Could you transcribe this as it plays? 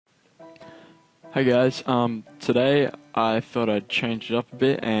Hey guys, today I thought I'd change it up a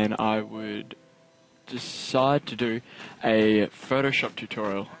bit and I would decide to do a Photoshop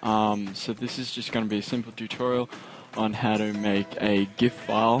tutorial. So this is just going to be a simple tutorial on how to make a GIF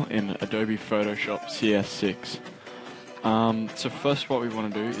file in Adobe Photoshop CS6. So first what we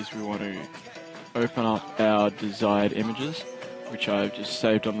want to do is we want to open up our desired images, which I've just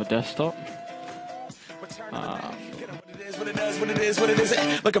saved on the desktop.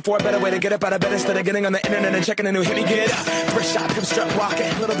 Looking for a better way to get up out of bed instead of getting on the internet and checking a new hit. Me get up, first shot, come strut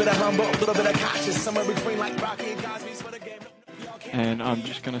walking. A little bit of humble, a little bit of cautious, somewhere between like Rocky and Cosby's for the game. And I'm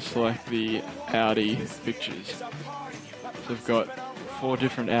just going to select the Audi pictures. So I've got 4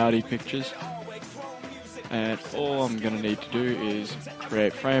 different Audi pictures, and all I'm going to need to do is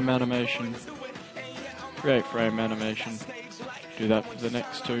create frame animation, do that for the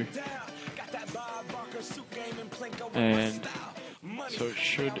next 2. And so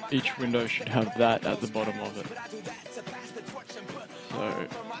each window should have that at the bottom of it. So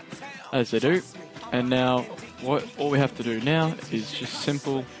as they do. And now all we have to do now is just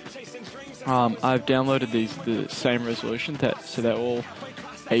simple. I've downloaded the same resolution, so they're all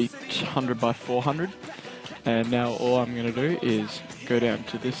 800 by 400. And now all I'm going to do is go down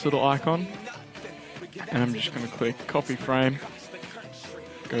to this little icon, and I'm just going to click copy frame,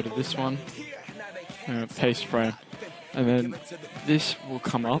 go to this one, and paste frame. And then this will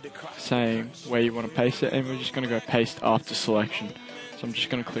come up saying where you want to paste it, and we're just going to go paste after selection. So I'm just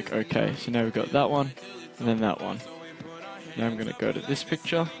going to click OK. So now we've got that one, and then that one. Now I'm going to go to this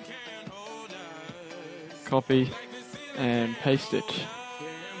picture, copy, and paste it.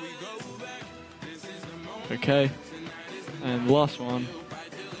 OK. And the last one.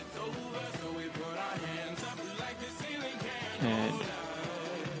 And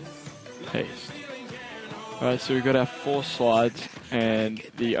paste. Alright, so we've got our 4 slides, and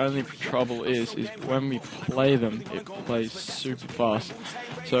the only trouble is when we play them, it plays super fast.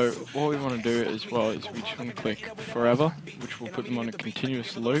 So what we want to do as well is we just want to click forever, which will put them on a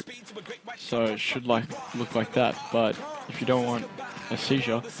continuous loop. So it should look like that, but if you don't want a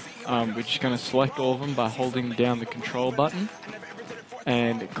seizure, we're just going to select all of them by holding down the control button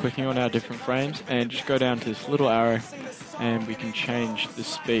and clicking on our different frames, and just go down to this little arrow and we can change the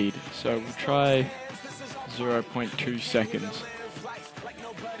speed. So we'll try 0.2 seconds,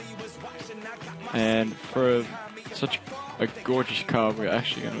 and for such a gorgeous car we're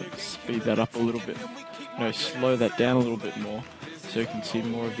actually going to speed that up a little bit, slow that down a little bit more so you can see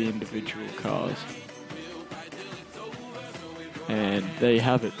more of the individual cars. And there you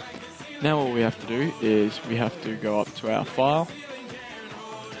have it. Now all we have to do is we have to go up to our file,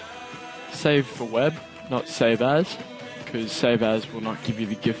 save for web, not save as, because save as will not give you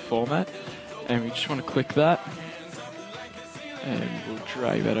the GIF format. And we just want to click that, and we'll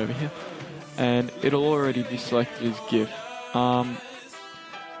drag that over here, and it'll already be selected as GIF.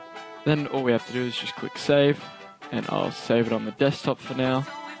 Then all we have to do is just click save, and I'll save it on the desktop for now,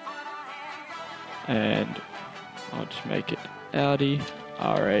 and I'll just make it Audi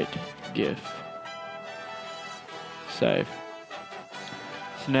R8 GIF. Save.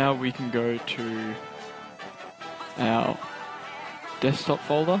 So now we can go to our desktop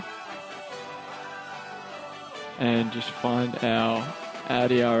folder and just find our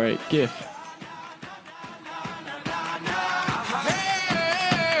Audi R8 GIF.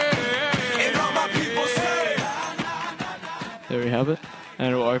 There we have it,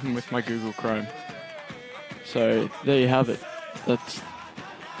 and it will open with my Google Chrome. So there you have it. That's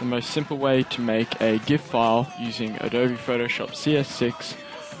the most simple way to make a GIF file using Adobe Photoshop CS6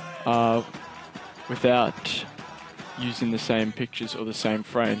 without using the same pictures or the same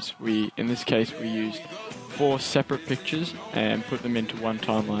frames. In this case we used 4 separate pictures and put them into one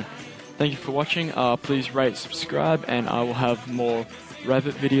timeline. Thank you for watching. Please rate, subscribe, and I will have more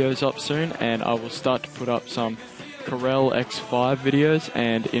Revit videos up soon, and I will start to put up some Corel X5 videos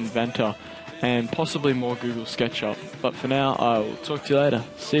and Inventor, and possibly more Google SketchUp. But for now, I will talk to you later.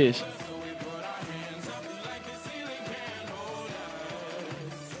 See you.